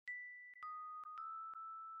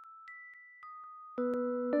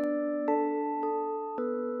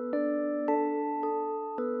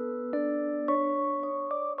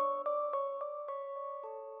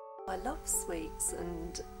love sweets,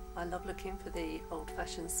 and I love looking for the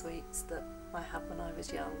old-fashioned sweets that I had when I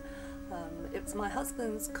was young. It was my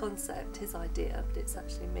husband's concept, his idea, but it's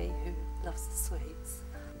actually me who loves the sweets.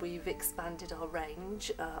 We've expanded our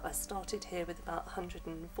range. I started here with about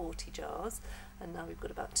 140 jars, and now we've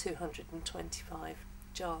got about 225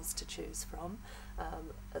 jars to choose from.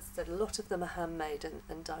 As I said, a lot of them are handmade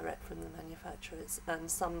and direct from the manufacturers,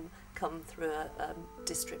 and some come through a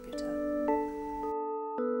distributor.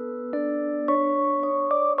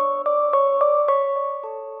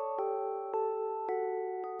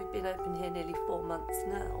 We've been open here nearly 4 months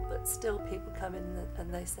now, but still people come in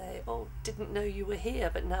and they say, "Oh, didn't know you were here,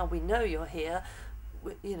 but now we know you're here,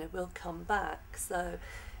 we'll come back." So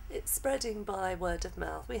it's spreading by word of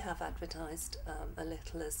mouth. We have advertised a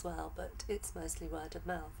little as well, but it's mostly word of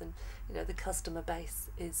mouth, and the customer base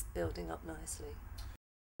is building up nicely.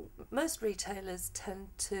 Most retailers tend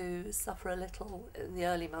to suffer a little in the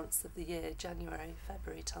early months of the year, January,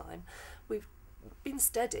 February time. We've been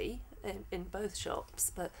steady in both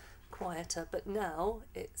shops, but quieter, but now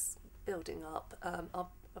it's building up. I'll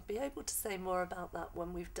be able to say more about that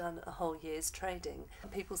when we've done a whole year's trading.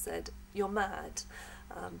 People said, "You're mad,"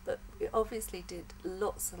 but we obviously did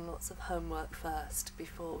lots and lots of homework first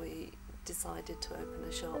before we decided to open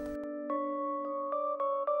a shop.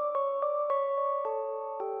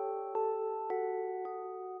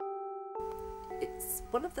 It's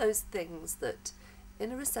one of those things that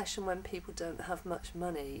in a recession, when people don't have much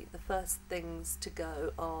money, the first things to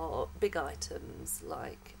go are big items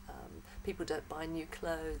like people don't buy new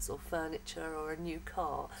clothes or furniture or a new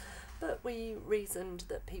car. But we reasoned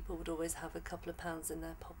that people would always have a couple of pounds in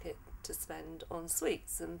their pocket to spend on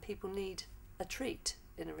sweets, and people need a treat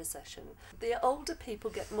in a recession. The older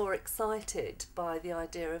people get more excited by the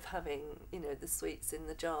idea of having, the sweets in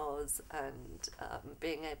the jars and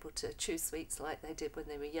being able to choose sweets like they did when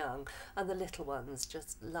they were young, and the little ones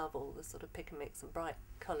just love all the sort of pick and mix and bright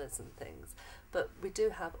colours and things. But we do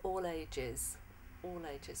have all ages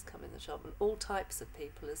come in the shop, and all types of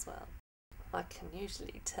people as well. I can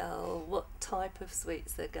usually tell what type of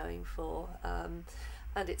sweets they're going for.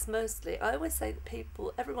 And it's mostly, I always say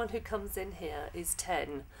that everyone who comes in here is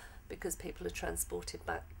 10, because people are transported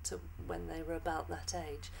back to when they were about that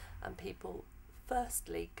age, and people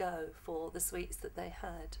firstly go for the sweets that they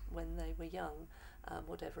had when they were young,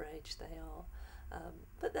 whatever age they are.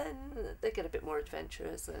 But then they get a bit more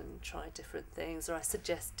adventurous and try different things, or I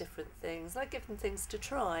suggest different things. I give them things to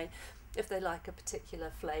try. If they like a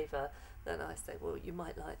particular flavour, then I say, "Well, you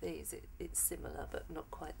might like these, it's similar but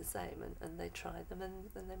not quite the same," and they try them,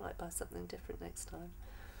 and then they might buy something different next time.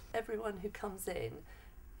 Everyone who comes in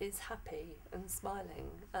is happy and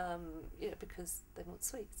smiling, because they want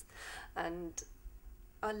sweets, and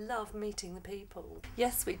I love meeting the people.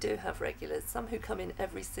 Yes, we do have regulars, some who come in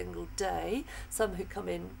every single day, some who come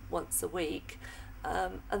in once a week,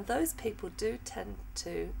 and those people do tend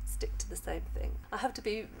to stick to the same thing. I have to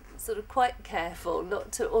be sort of quite careful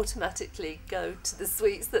not to automatically go to the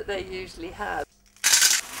sweets that they usually have.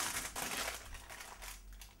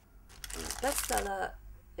 Bestseller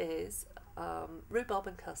is rhubarb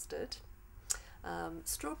and custard,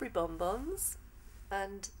 strawberry bonbons,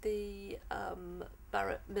 and the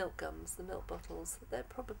Barrett milk gums, the milk bottles. They're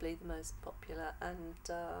probably the most popular, and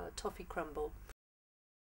toffee crumble.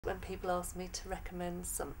 When people ask me to recommend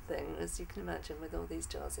something, as you can imagine with all these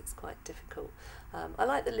jars, it's quite difficult. I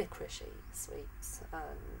like the licoricey sweets,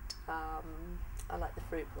 and I like the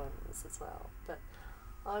fruit ones as well, but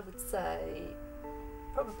I would say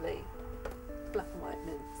probably black and white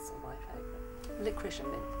mints are my favourite. Licorice and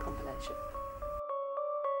mint combination.